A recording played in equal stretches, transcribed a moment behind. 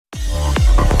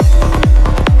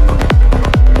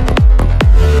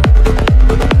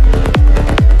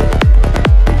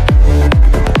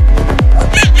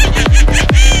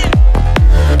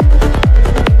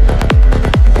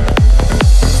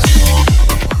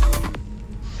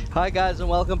Hi guys, and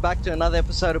welcome back to another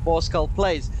episode of Boar Skull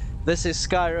Plays. This is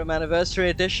Skyrim Anniversary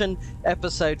Edition,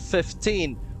 episode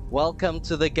 15. Welcome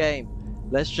to the game.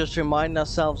 Let's just remind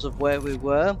ourselves of where we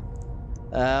were.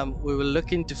 We were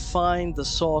looking to find the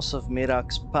source of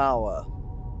Miraak's power.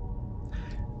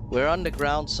 We're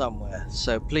underground somewhere,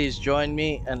 so please join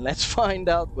me and let's find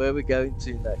out where we're going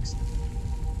to next.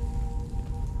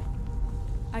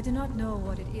 I do not know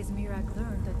what it is Miraak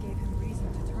learned that gave him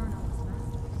reason to turn on his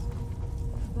masters,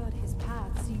 but his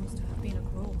path seems to have been a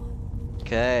cruel one.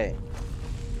 Okay.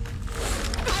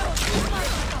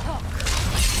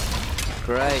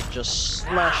 Great, just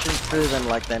smashing through them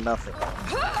like they're nothing.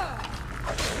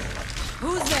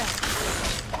 Who's there?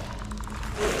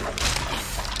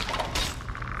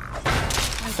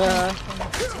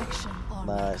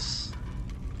 Nice.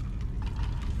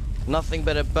 Nothing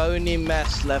but a bony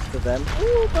mess left of them.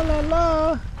 Ooh, la la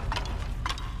la.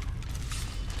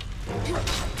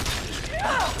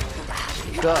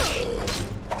 Gosh.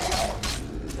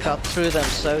 Cut through them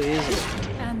so easily.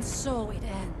 And so it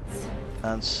ends.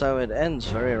 And so it ends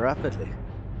very rapidly.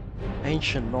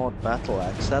 Ancient Nord battle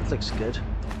axe, that looks good.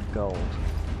 Gold.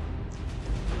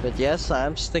 But yes, I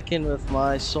am sticking with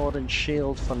my sword and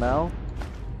shield for now.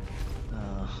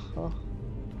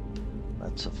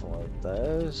 Let's avoid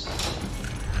those.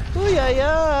 Oh yeah,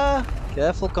 yeah!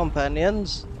 Careful,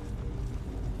 companions.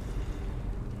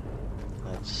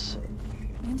 Let's see.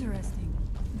 Interesting.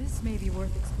 This may be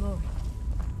worth exploring.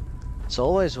 It's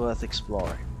always worth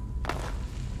exploring.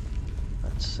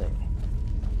 Let's see.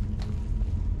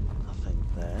 Nothing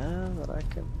there that I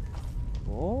can...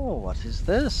 Oh, what is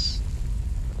this?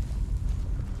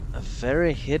 A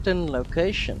very hidden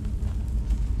location.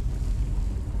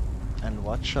 And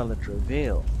what shall it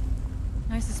reveal?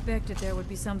 I suspected there would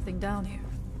be something down here.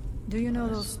 Do you know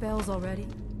those spells already?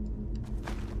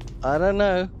 I don't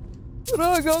know. But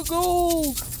I got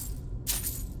gold!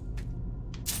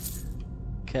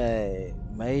 Okay,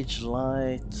 Mage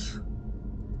Light,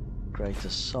 Greater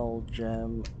Soul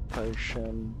Gem,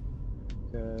 Potion,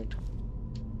 good.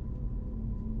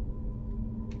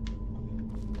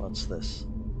 What's this?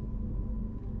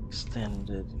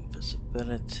 Extended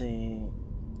Invisibility.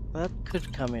 That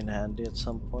could come in handy at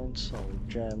some point. Soul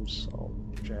Gem, Soul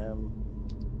Gem.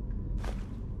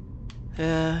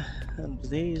 Yeah, and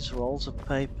these rolls of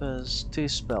papers, 2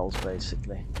 spells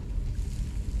basically.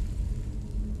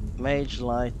 Mage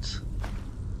Light.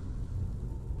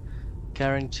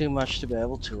 Carrying too much to be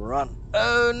able to run.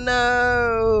 Oh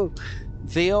no!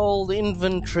 The old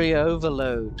inventory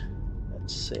overload.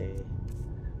 Let's see.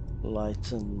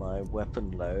 Lighten my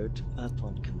weapon load. That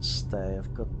one can stay.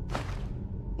 I've got...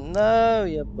 No,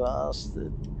 you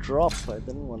bastard. Drop. I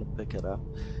didn't want to pick it up.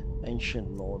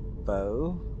 Ancient Nord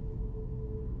bow.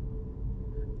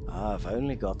 Ah, I've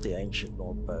only got the Ancient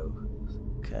Nord bow.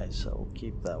 Okay, so we'll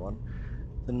keep that one.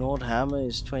 The Nord hammer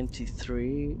is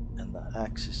 23 and the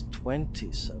axe is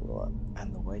 20, so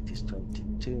and the weight is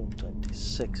 22 and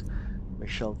 26. We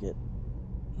shall get...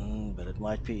 but it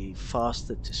might be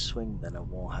faster to swing than a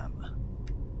warhammer.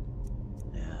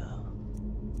 Yeah.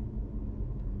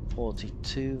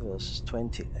 42 versus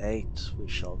 28. We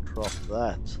shall drop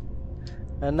that.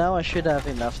 And now I should have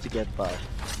enough to get by.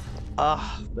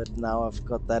 Ah, but now I've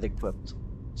got that equipped.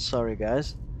 Sorry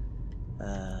guys.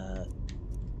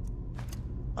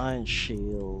 Iron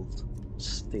shield,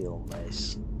 steel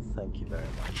mace. Thank you very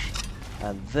much.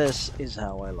 And this is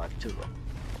how I like to roll.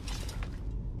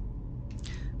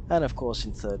 And of course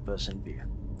in third person view.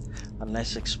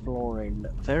 Unless exploring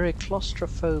very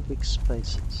claustrophobic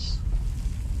spaces.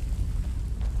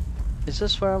 Is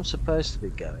this where I'm supposed to be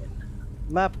going?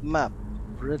 Map,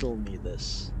 riddle me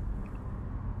this.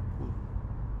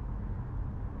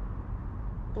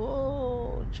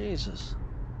 Oh, Jesus.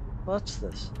 What's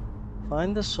this?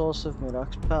 Find the source of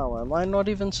Miraak's power. Am I not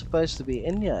even supposed to be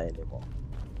in here anymore?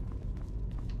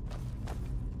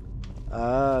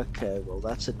 Okay, well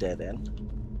that's a dead end.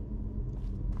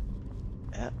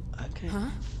 Yeah, okay. Huh?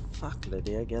 Fuck,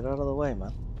 Lydia, get out of the way,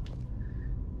 man.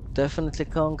 Definitely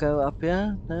can't go up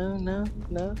here. No, no,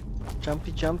 no.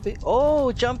 Jumpy, jumpy.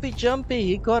 Oh, jumpy, jumpy.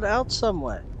 He got out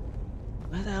somewhere.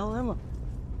 Where the hell am I?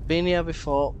 Been here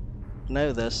before.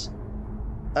 Know this.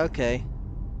 Okay.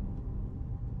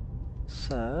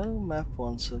 So, map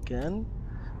once again.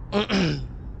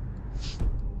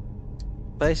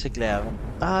 Basically, I haven't.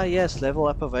 Ah, yes, level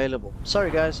up available. Sorry,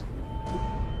 guys.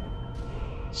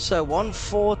 So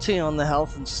 140 on the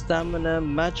health and stamina,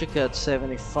 magic at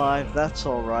 75, that's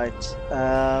alright.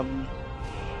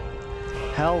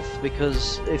 Health,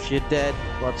 because if you're dead,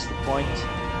 what's the point?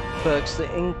 Perks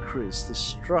to increase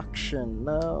destruction,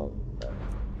 no.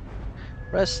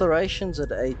 Restoration's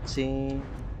at 18.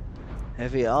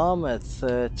 Heavy armor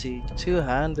 30.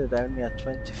 Two-handed only at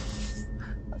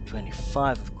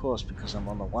 25, of course, because I'm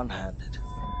on the one-handed.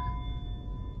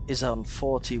 Is on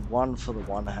 41 for the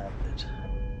one-handed.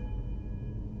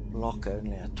 Block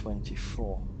only at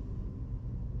 24.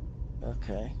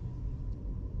 Okay.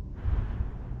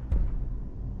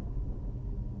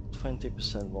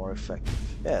 20% more effective.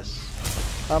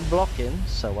 Yes. I'm blocking,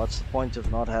 so what's the point of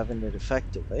not having it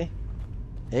effective, eh?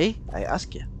 Hey, I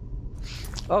ask you.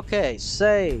 Okay,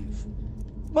 save.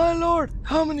 My lord,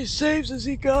 how many saves has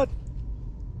he got?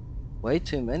 Way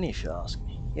too many, if you ask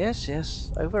me. Yes,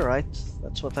 yes, overwrite.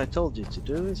 That's what I told you to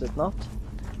do, is it not?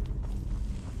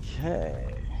 Okay.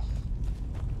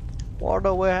 What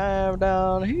do we have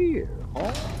down here?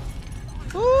 Huh?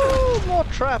 Ooh, more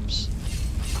traps.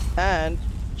 And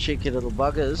cheeky little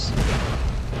buggers.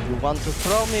 You want to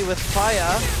throw me with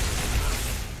fire?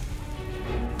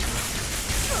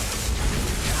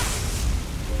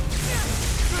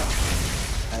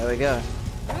 There we go.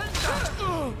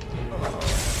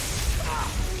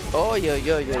 Oh, yo,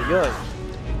 yo, yo, yo.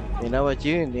 You know what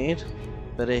you need?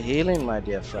 Bit of healing, my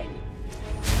dear friend.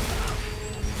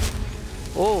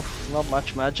 Oh, not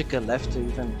much magic left to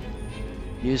even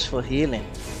use for healing.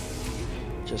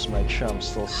 Just make sure I'm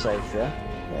still safe, yeah?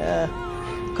 Yeah.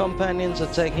 Companions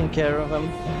are taking care of him.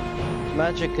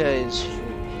 Magic is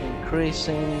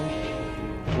increasing.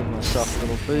 Give myself a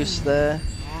little boost there.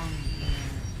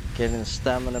 Getting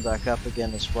stamina back up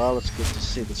again as well. It's good to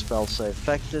see the spell so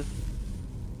effective.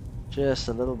 Just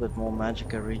a little bit more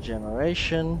magica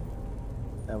regeneration.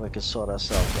 And we can sort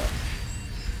ourselves out.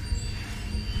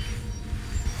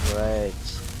 Great.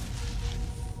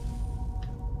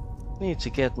 Need to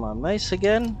get my mace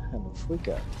again, and off we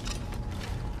go.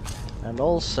 And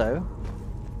also,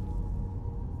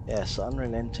 yes,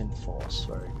 unrelenting force,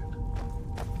 very good.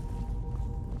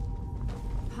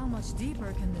 How much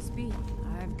deeper can this be?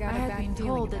 I I've had been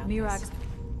told that Miraak's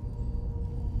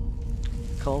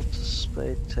Cultist,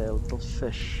 spade tail, little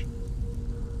fish.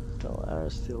 Tell arrow,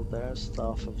 steel dare,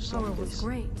 staff of power zombies. was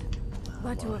great,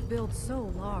 but to have built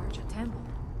so large a temple,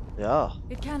 Yeah.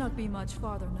 it cannot be much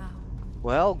farther now.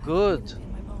 Well, good. Feel it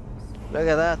in my bones. Look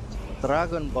at that.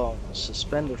 Dragon bone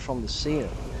suspended from the ceiling.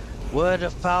 Word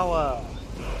of power. I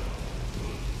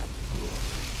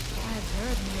have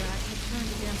heard Miraak had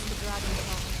turned against the dragon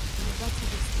power, but to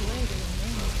display the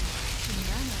remains of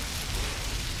Humana.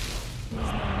 It is no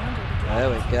wonder the There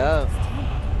we dragons go. used this temple.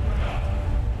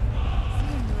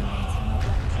 Seeing the remains from a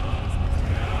black trophies must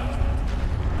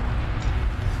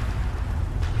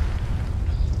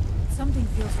have something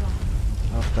feels wrong.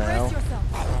 What the hell? Brace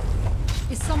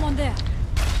yourself. Is someone there?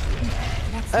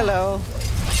 That's Hello.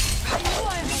 I know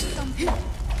I have something.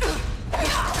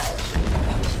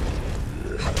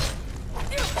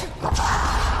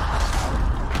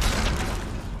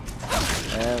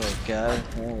 There we go.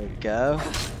 There we go.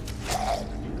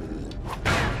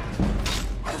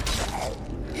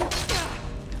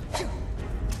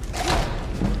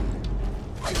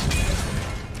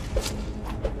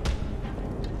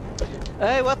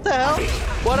 Hey, what the hell?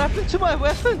 What happened to my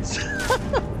weapons?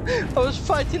 I was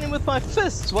fighting him with my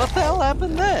fists. What the hell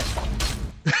happened there?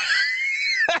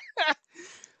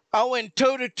 I went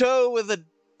toe to toe with a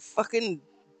fucking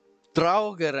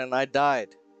Draugr and I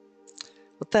died.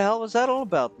 What the hell was that all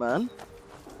about, man?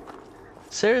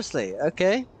 Seriously,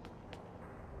 okay.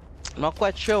 Not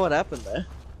quite sure what happened there.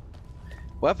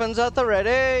 Weapons at the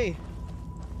ready.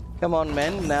 Come on,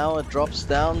 men. Now it drops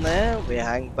down there. We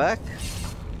hang back.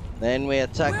 Then we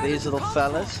attack these little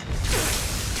fellas.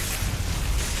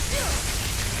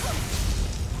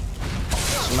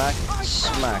 Smack,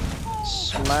 smack, smack,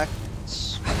 smack,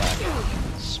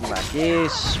 smacky,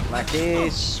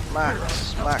 smacky, smack,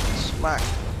 smack, smack.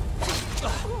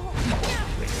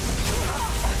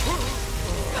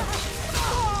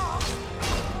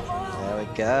 There we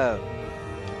go.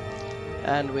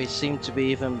 And we seem to be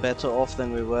even better off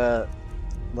than we were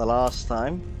the last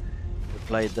time we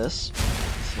played this.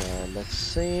 So let's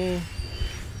see.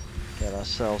 Get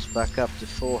ourselves back up to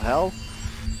full health.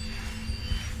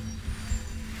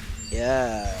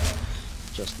 Yeah,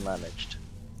 just managed.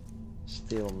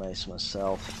 Steel mace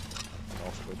myself.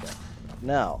 Off we go.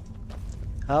 Now,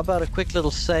 how about a quick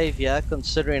little save here,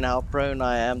 considering how prone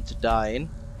I am to dying.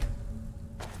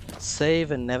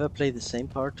 Save and never play the same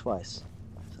part twice.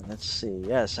 So let's see.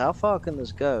 Yes, how far can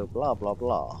this go? Blah, blah,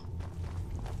 blah.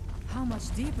 How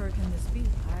much deeper can this be?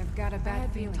 I've got a I bad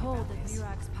had been feeling told about that this.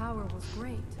 Miraak's power was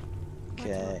great, but to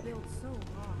Okay. have built so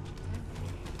large a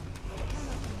temple,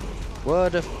 cannot be much farther.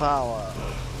 Word of power.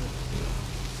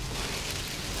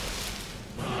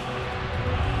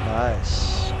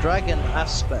 Nice. Dragon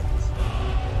aspect.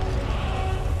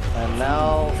 And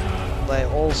now they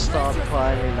all start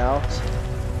piling out.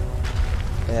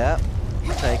 Yeah,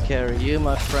 take care of you,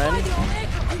 my friend.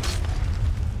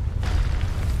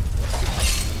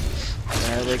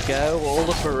 There we go, all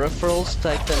the peripherals,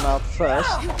 take them out first.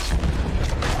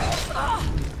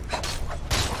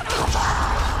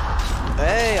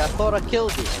 Hey, I thought I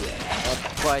killed you. Not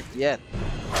quite yet.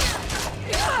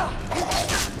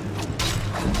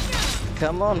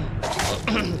 Come on.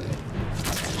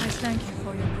 I thank you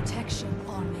for your protection,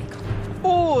 Armmaker.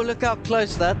 Oh, look how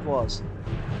close that was.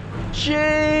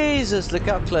 Jesus, look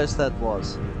how close that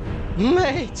was.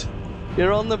 Mate,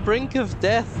 you're on the brink of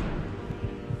death.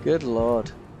 Good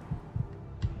lord.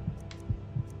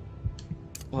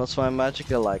 What's my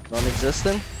magical like?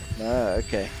 Non-existent? No,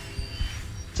 okay.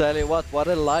 Tell you what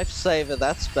a lifesaver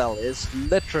that spell is,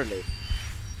 literally.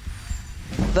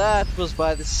 That was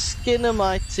by the skin of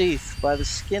my teeth, by the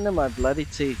skin of my bloody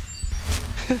teeth.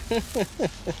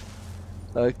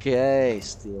 Okay,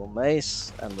 steel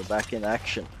mace, and we're back in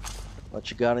action. What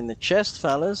you got in the chest,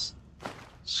 fellas?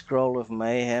 Scroll of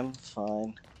mayhem,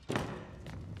 fine.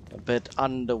 A bit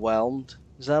underwhelmed.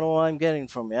 Is that all I'm getting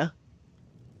from you?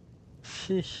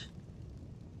 Sheesh.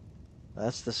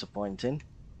 That's disappointing.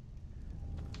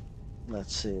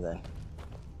 Let's see then.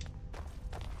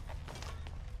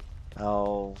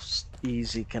 How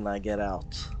easy can I get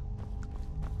out?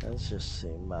 Let's just see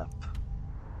map.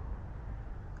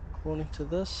 According to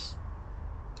this,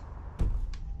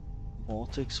 more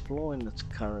to explore in its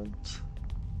current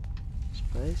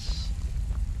space.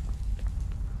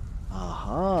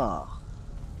 Aha!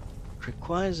 It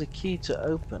requires a key to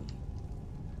open.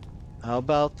 How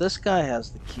about this guy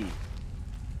has the key?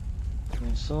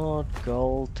 Ebony Sword,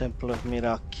 gold, Temple of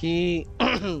Miraak key,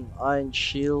 iron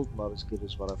shield, not as good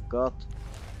as what I've got.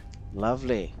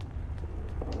 Lovely.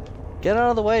 Get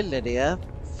out of the way, Lydia.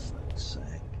 For fuck's sake.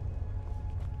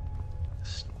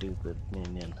 Stupid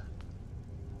minion.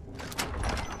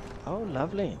 Oh,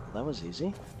 lovely. That was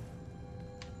easy.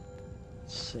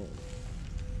 Let's see.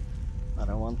 I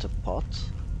don't want a pot.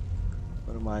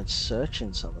 But I might search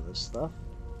in some of this stuff.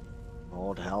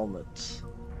 Old helmet.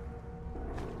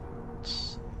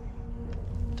 Let's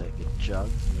take a jug.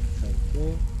 Thank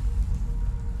you.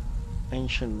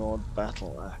 Ancient Nord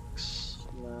battle axe.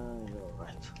 No, you're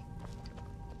right.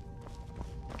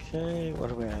 Okay, what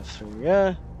do we have through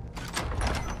here?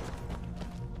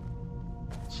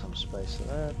 Some space on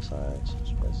that side, some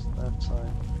space on that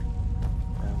side.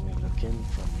 And we look in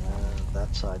from there.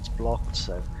 That side's blocked,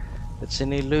 so it's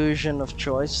an illusion of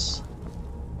choice.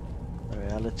 The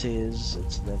reality is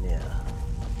it's linear.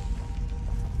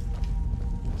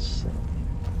 Let's see.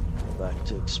 Go back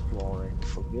to exploring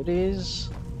for goodies.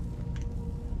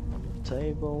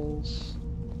 Tables.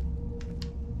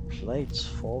 Plates,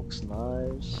 forks,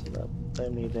 knives. No,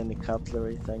 don't need any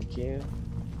cutlery, thank you.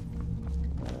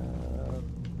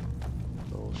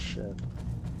 Bullshit.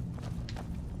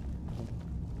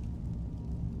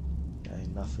 Okay,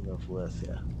 nothing of worth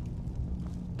here.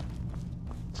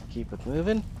 Let's keep it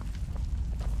moving.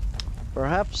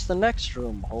 Perhaps the next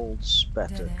room holds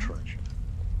better treasure.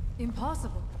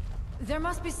 Impossible. There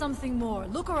must be something more.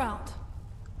 Look around.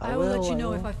 I will let you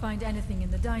know if I find anything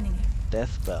in the dining area.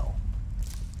 Death bell.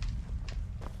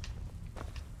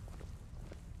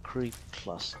 Creep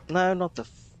cluster. No, not the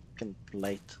fucking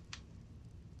plate.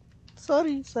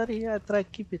 Sorry, I try to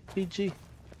keep it PG.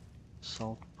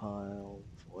 Salt pile,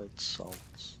 void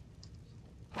salts.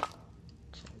 Salt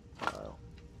pile.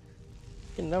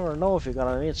 You never know if you're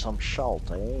gonna need some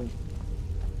salt, eh?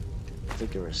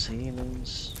 Vigorous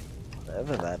healings.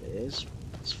 Whatever that is.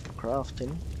 It's for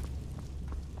crafting.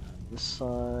 This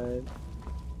side.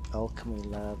 Alchemy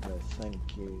lab, no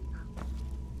thank you.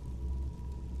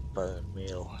 Bone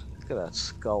meal. Look at that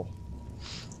skull.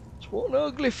 It's one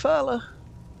ugly fella.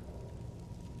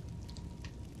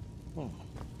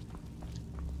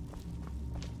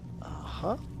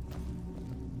 Uh-huh.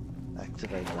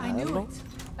 Activate the handle. I knew it.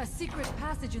 A secret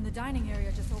passage in the dining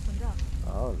area just opened up.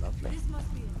 Oh, lovely. This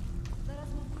must be it. Let us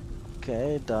move quickly.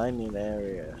 Okay, dining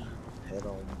area. Head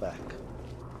on back.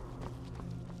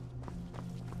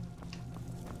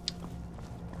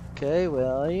 Okay, where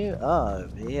are you? Ah,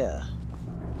 over here.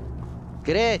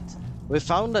 Great! We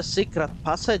found a secret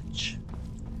passage.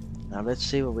 Now let's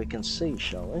see what we can see,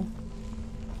 shall we?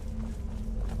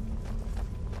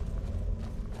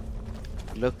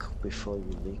 Look before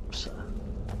you leap, sir.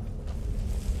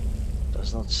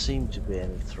 Does not seem to be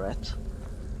any threat.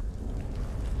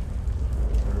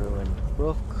 Ruined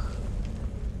book.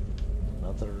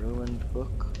 Another ruined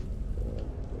book.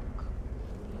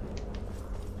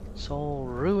 It's all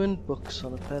ruined books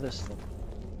on a pedestal.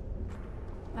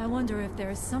 I wonder if there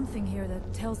is something here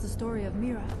that tells the story of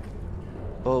Miraak.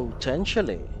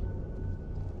 Potentially.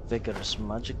 Vigorous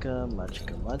magicka.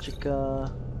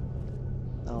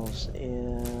 Else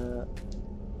ear.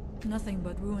 Nothing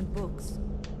but ruined books.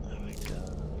 There we go.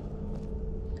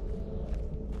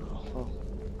 Oh.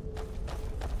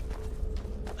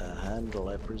 A handle,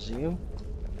 I presume.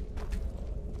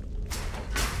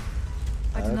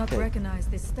 I do not recognize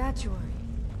this statuary.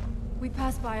 We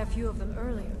passed by a few of them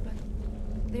earlier, but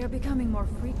they are becoming more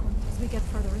frequent as we get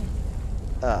further in.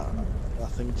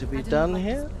 Nothing to be done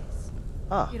here?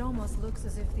 It almost looks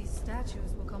as if these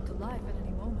statues will come to life at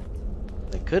any moment.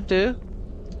 They could do.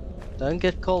 Don't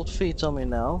get cold feet on me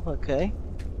now, okay?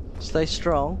 Stay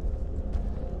strong.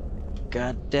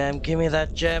 God damn, give me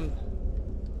that gem.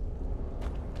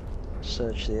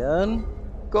 Search the urn.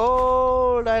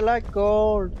 Gold! I like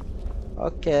gold!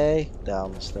 Okay,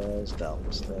 down the stairs, down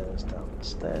the stairs, down the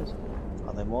stairs.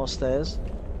 Are there more stairs?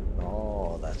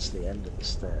 Oh, that's the end of the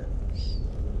stairs.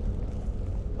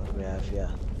 What do we have here?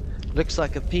 Looks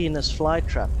like a penis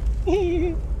flytrap.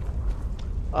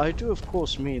 I do of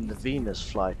course mean the Venus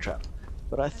flytrap,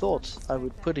 but I thought I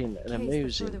would put in an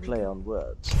amusing play on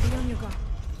words.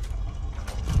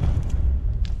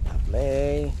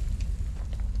 Lovely.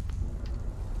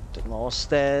 More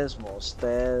stairs,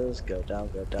 go down,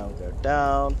 go down, go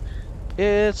down.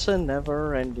 It's a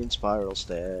never-ending spiral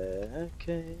stair.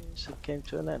 Okay, so it came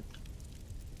to an end.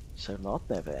 So not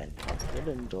never-ending.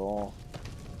 Hidden door.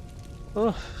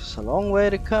 Oh, it's a long way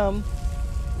to come.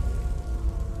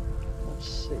 Let's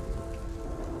see.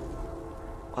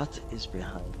 What is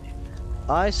behind me?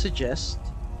 I suggest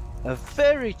a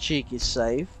very cheeky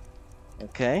save.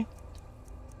 Okay.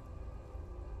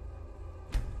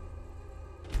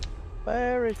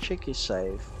 Very cheeky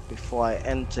save before I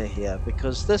enter here,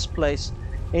 because this place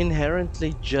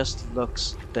inherently just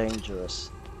looks dangerous.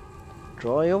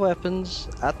 Draw your weapons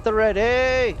at the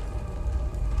ready.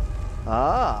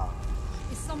 Ah.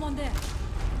 Is someone there?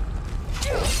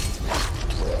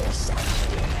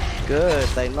 Good,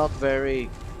 they're not very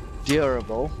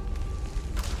durable.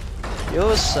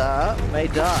 You, sir, may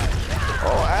die.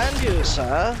 Oh, and you,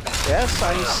 sir. Yes,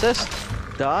 I insist.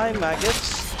 Die,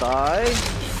 maggots. Die.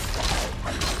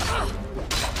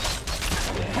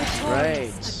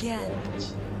 Great.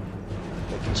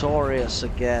 Victorious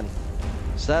again.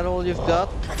 Is that all you've got?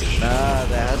 Nah,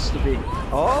 there has to be.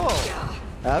 Oh!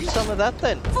 Have some of that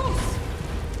then.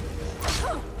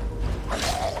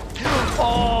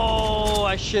 Oh!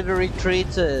 I should have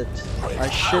retreated.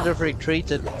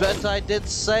 But I did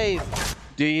save.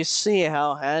 Do you see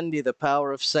how handy the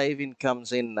power of saving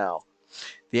comes in now?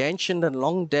 The ancient and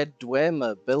long dead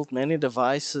Dwemer built many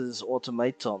devices,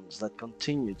 automatons that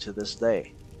continue to this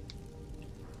day.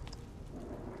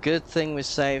 Good thing we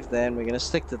saved then. We're going to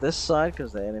stick to this side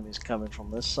because the enemy's coming from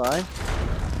this side.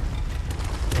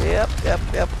 Yep.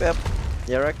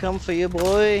 Here I come for you,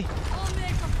 boy.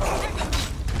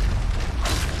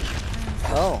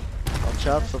 Oh, watch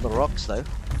out for the rocks though.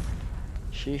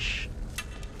 Sheesh.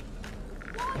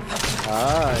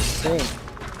 Ah, I see.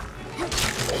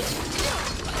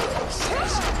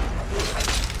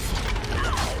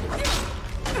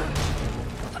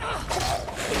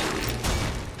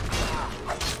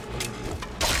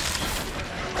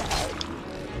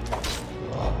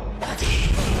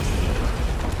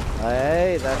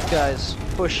 Hey, that guy's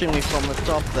pushing me from the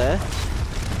top there.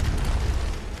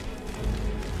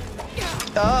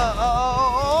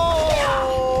 Oh!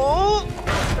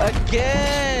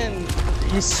 Again!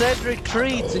 You said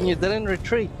retreat and you didn't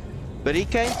retreat. But he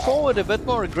came forward a bit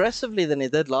more aggressively than he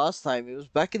did last time. He was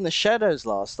back in the shadows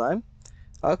last time.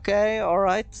 Okay,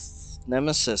 alright.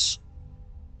 Nemesis.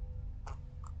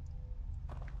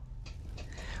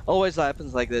 Always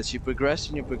happens like this. You progress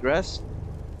and you progress.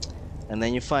 And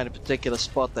then you find a particular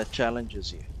spot that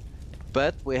challenges you.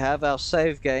 But we have our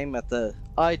save game at the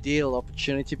ideal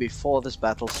opportunity before this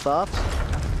battle starts.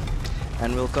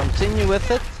 And we'll continue with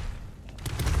it.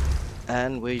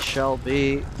 And we shall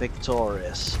be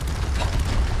victorious.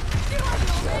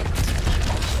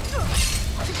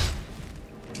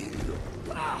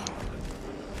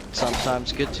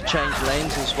 Sometimes good to change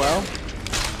lanes as well.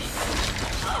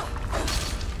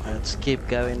 Let's keep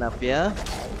going up here.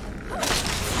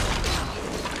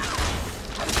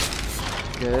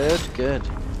 Good.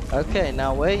 Okay,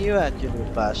 now where you at, you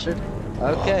little bastard?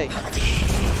 Okay.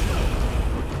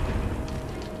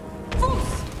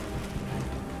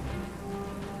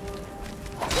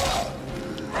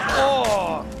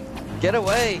 Oh! Get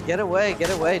away,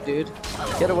 dude.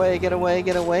 Get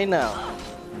away now.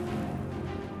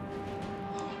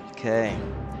 Okay.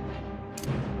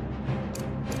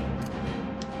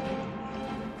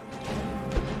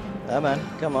 Oh man,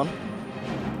 come on.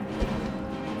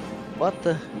 What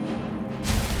the?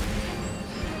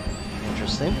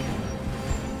 Interesting.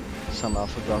 Somehow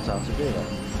forgot how to do that.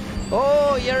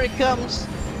 Oh, here he comes!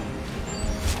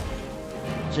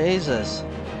 Jesus.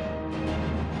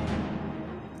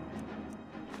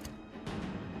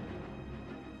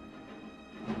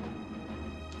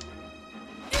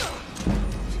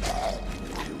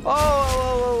 Oh,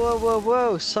 whoa, whoa, whoa, whoa,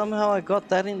 whoa. Somehow I got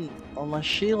that in on my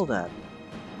shield ad.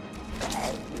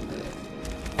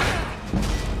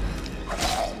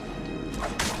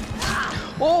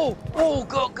 Oh, oh,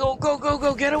 go, go, go, go,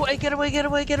 go, get away, get away, get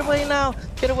away, get away now.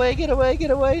 Get away, get away, get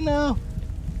away now.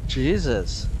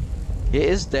 Jesus. He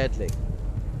is deadly.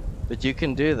 But you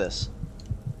can do this.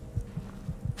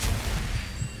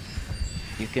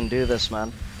 You can do this,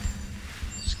 man.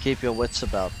 Just keep your wits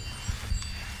about.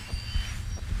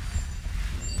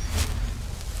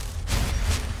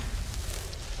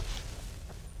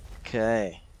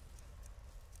 Okay.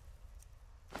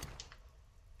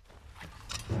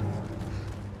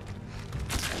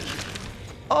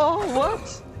 Oh,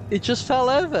 what? It just fell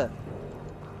over.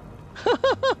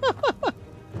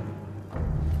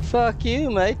 Fuck you,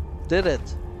 mate. Did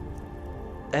it.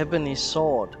 Ebony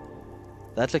Sword.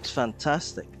 That looks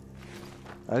fantastic.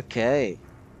 Okay.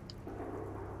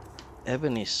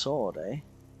 Ebony Sword, eh?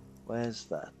 Where's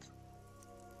that?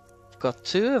 I've got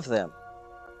 2 of them.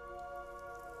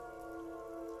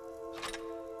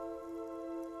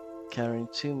 Carrying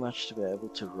too much to be able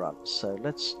to run. So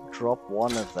let's drop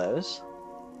 1 of those.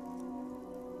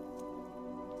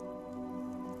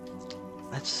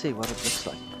 Let's see what it looks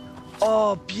like.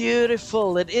 Oh,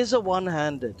 beautiful! It is a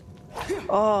one-handed.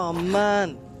 Oh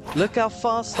man, look how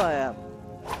fast I am.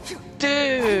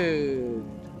 Dude!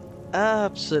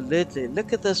 Absolutely.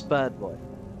 Look at this bad boy.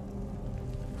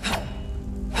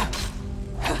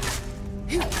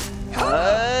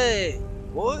 Hey!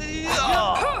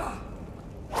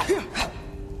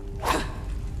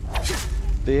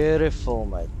 Beautiful,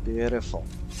 mate. Beautiful.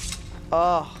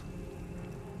 Oh.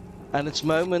 And it's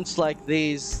moments like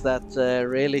these that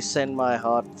really send my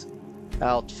heart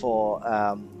out for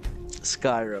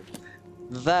Skyrim.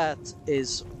 That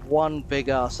is one big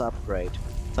ass upgrade.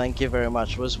 Thank you very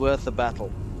much. It was worth the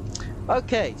battle.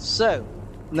 Okay, so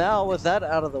now with that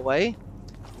out of the way,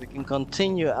 we can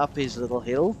continue up his little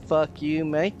hill. Fuck you,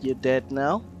 mate. You're dead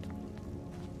now.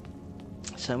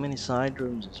 So many side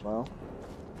rooms as well.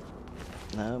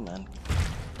 No, man.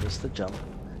 Just the jump.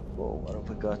 Whoa, what have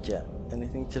we got yet?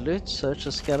 Anything to loot? Search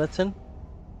the skeleton.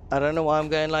 I don't know why I'm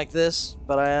going like this,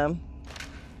 but I am.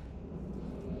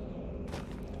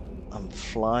 I'm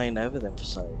flying over them for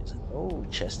some reason. Oh,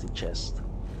 chesty chest.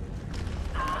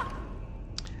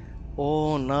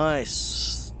 Oh,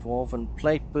 nice. Dwarven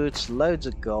plate boots, loads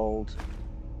of gold.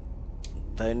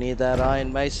 Don't need that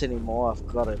iron mace anymore. I've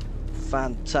got a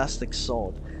fantastic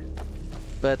sword.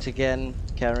 But again,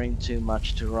 carrying too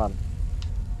much to run.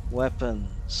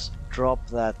 Weapons. Drop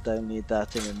that, don't need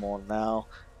that anymore now.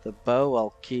 The bow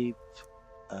I'll keep.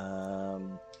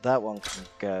 That one can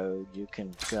go. You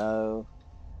can go.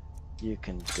 You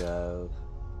can go.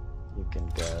 You can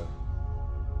go.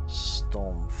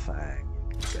 Stormfang,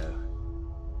 you can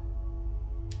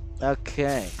go.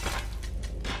 Okay.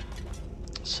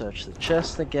 Search the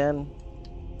chest again.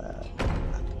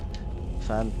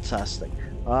 Fantastic.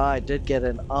 I did get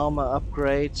an armor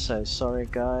upgrade, so sorry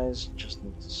guys, just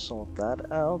need to sort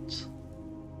that out.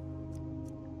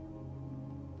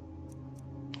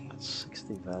 That's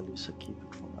 60 value, so keep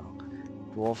it for now.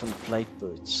 Dwarven plate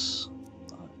boots.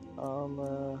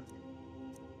 Armor.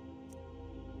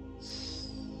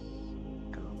 Silver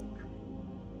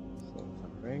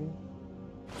ring.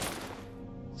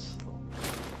 Silver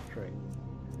ring.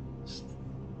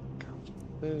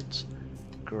 Boots.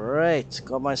 Great,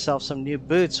 got myself some new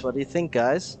boots. What do you think,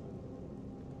 guys?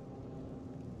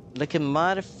 Looking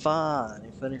mighty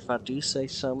fine, even if I do say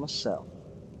so myself.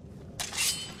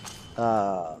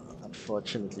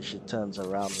 Unfortunately she turns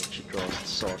around when she draws the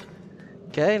sword.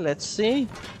 Okay, let's see.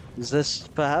 Is this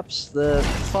perhaps the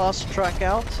fast track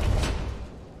out?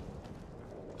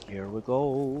 Here we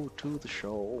go to the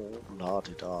show,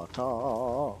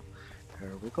 la-di-da-ta.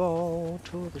 Here we go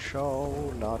to the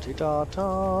show,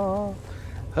 la-di-da-ta.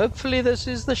 Hopefully this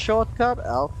is the shortcut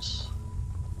out.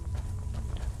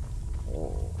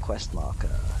 Oh, quest marker.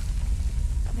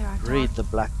 Read the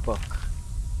black book.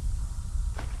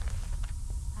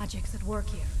 Magic's at work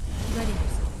here. Ready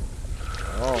yourself.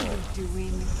 Oh. What are you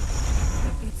doing?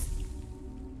 It's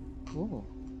Cool.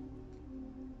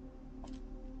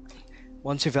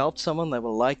 Once you've helped someone, they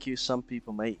will like you. Some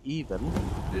people may even.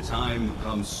 The time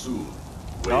comes soon.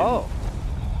 When... Oh.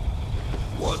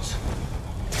 What?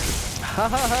 Ha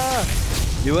ha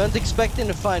ha! You weren't expecting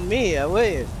to find me, were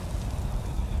you?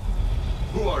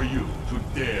 Who are you to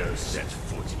dare set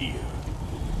foot here?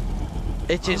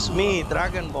 It is me,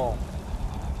 Dragon Ball.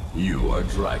 You are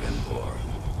Dragonborn.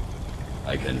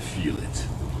 I can feel it.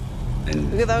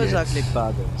 And Look at those yet, ugly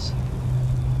buggers.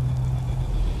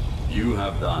 you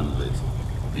have done little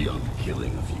beyond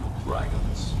killing a few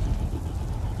dragons.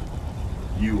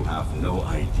 You have no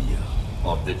idea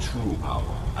of the true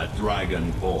power a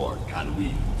Dragonborn can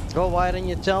wield. Oh, why didn't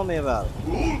you tell me about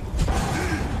it?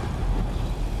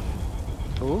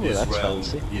 Ooh, This that's realm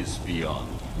fancy. is beyond.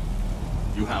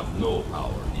 You have no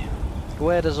power here.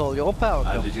 Where does all your power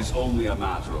And come it is only a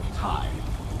matter of time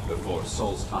before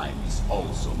Solstheim is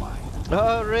also mine. from?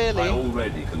 Oh, I really?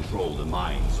 already control the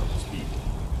minds of its people.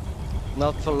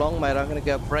 Not for long, mate. I'm gonna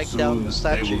go break down the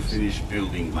Soon they will statues. finish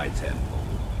building my temple,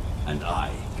 and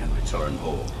I can return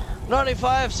home. Not if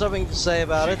I have something to say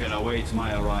about She it. can await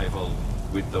my arrival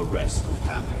with the rest of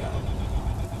Tamriel.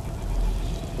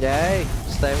 Yay!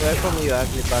 Stay away from me, you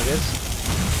ugly buggers.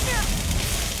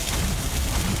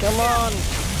 Come on!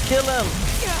 Kill him!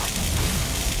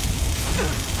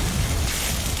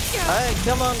 Hey,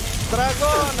 come on!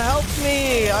 Dragon, help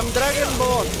me! I'm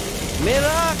Dragonborn!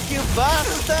 Miraak, you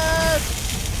bastard!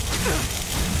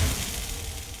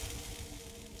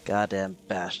 Goddamn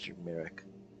bastard, Miraak.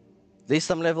 At least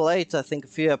I'm level 8. I think a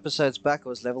few episodes back I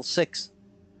was level 6.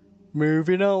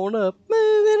 Moving on up,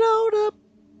 moving on up.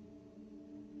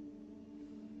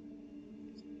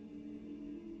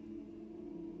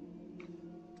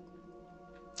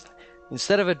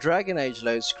 Instead of a Dragon Age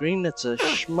load screen, it's a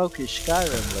smoky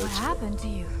Skyrim load What screen. happened to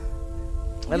you?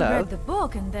 Hello. You read the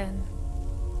book and then...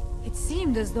 It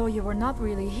seemed as though you were not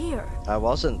really here. I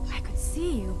wasn't. I could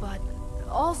see you, but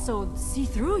also see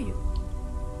through you.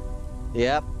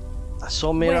 Yep. I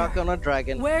saw Miraak Where? on a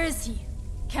dragon. Where is he?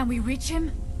 Can we reach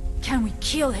him? Can we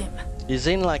kill him? He's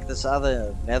in like this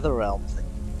other nether realm thing.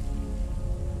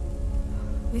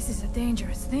 This is a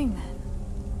dangerous thing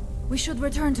then. We should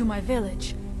return to my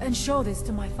village and show this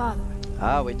to my father.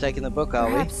 Ah, we're taking the book, are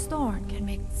Perhaps Thorn can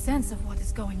make sense of what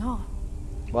is going on.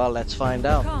 we? Well, let's find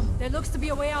out. Come, there looks to be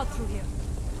a way out through here.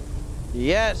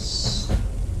 Yes!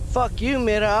 Fuck you,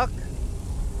 Miraak!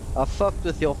 I fucked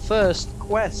with your first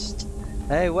quest.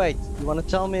 Hey, wait, you want to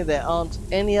tell me there aren't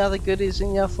any other goodies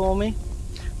in here for me?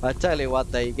 I tell you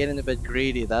what, though, you're getting a bit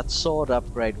greedy. That sword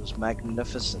upgrade was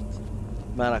magnificent.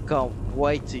 Man, I can't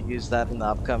wait to use that in the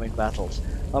upcoming battles.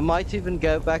 I might even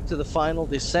go back to the final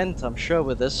descent. I'm sure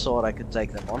with this sword I could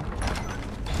take them on.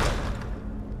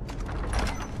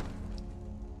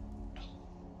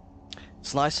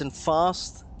 It's nice and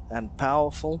fast and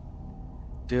powerful.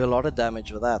 Do a lot of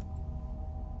damage with that.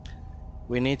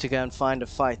 We need to go and find a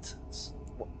fight.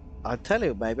 I tell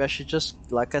you, maybe I should just,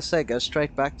 like I say, go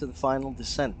straight back to the final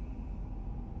descent.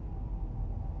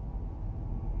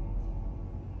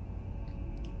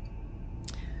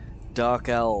 Dark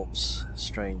elves,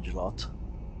 strange lot.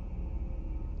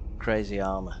 Crazy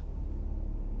armor.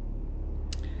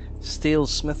 Steel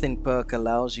smithing perk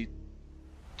allows you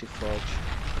to forge.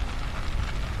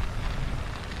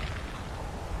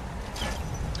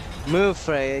 Move,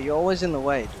 Freya, you're always in the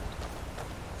way, dude.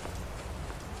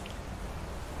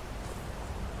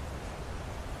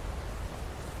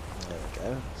 There we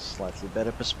go. Slightly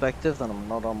better perspective than I'm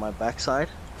not on my backside.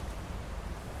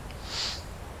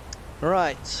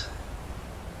 Right.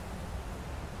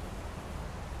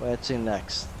 Where to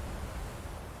next?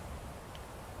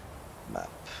 Map.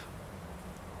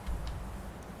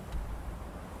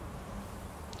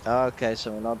 Okay,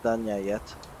 so we're not done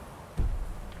yet.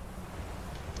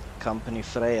 Company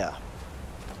Freya.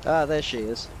 Ah, there she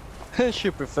is. She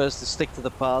prefers to stick to the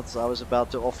paths. I was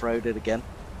about to off-road it again.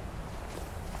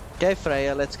 Okay,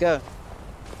 Freya, let's go.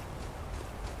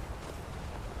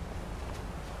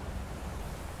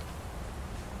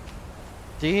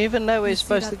 Do you even know where you're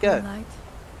supposed to go? Light?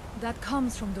 That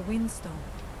comes from the Windstone,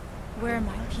 where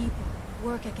my people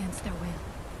work against their will.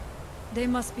 They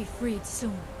must be freed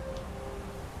soon.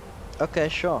 Okay,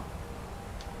 sure.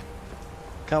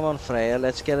 Come on, Freya,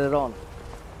 let's get it on.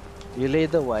 You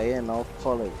lead the way and I'll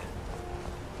follow you.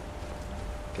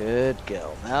 Good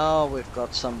girl. Now we've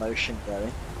got some motion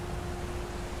going.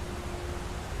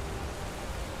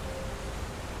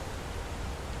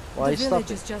 Why are you The village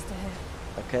stopping? is just ahead.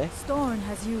 Okay. Storn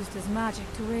has used his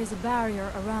magic to raise a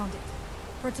barrier around it,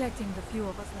 protecting the few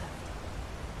of us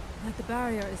left. That the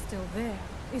barrier is still there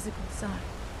is a good sign.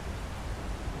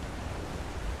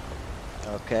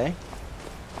 Okay.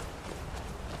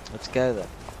 Let's go then.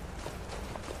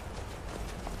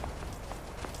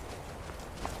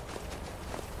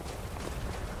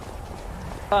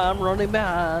 I'm running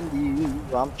behind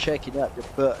you. I'm checking out your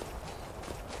butt.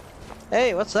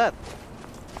 Hey, what's that?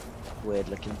 Weird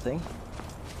looking thing.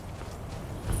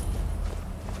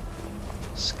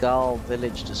 Skull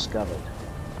village discovered.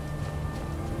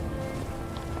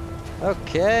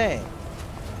 Okay.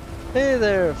 Hey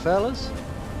there, fellas.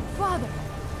 Father,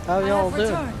 How I y'all have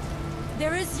doing? returned.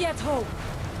 There is yet hope.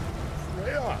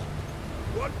 Freya,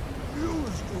 what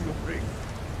news do you bring?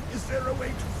 Is there a way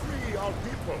to free our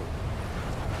people?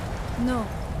 No,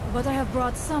 but I have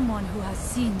brought someone who has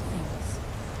seen things.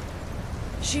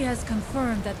 She has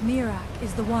confirmed that Miraak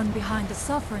is the one behind the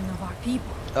suffering of our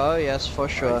people. Oh yes, for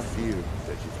sure. I feared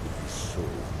that it would be so.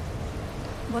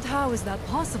 But how is that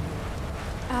possible?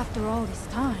 After all this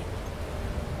time.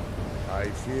 I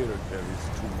fear there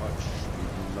is too much we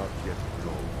do not yet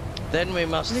know. Then we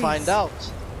must Please. find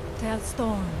out. Tell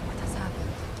Storm what has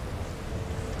happened.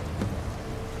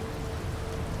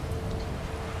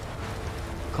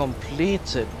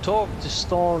 Completed. Talk to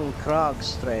Storm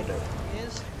Kragstrader.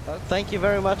 Yes. Thank you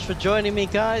very much for joining me,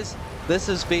 guys. This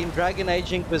has been Dragon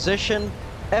Age Inquisition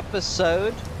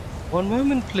episode. One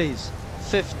moment, please.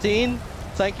 15.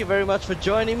 Thank you very much for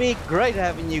joining me. Great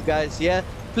having you guys here.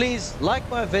 Please like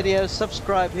my videos,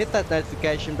 subscribe, hit that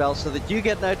notification bell so that you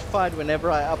get notified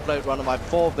whenever I upload one of my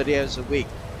 4 videos a week.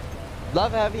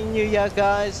 Love having you here,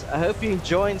 guys. I hope you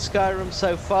enjoyed Skyrim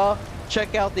so far.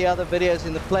 Check out the other videos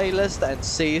in the playlist and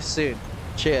see you soon.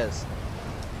 Cheers.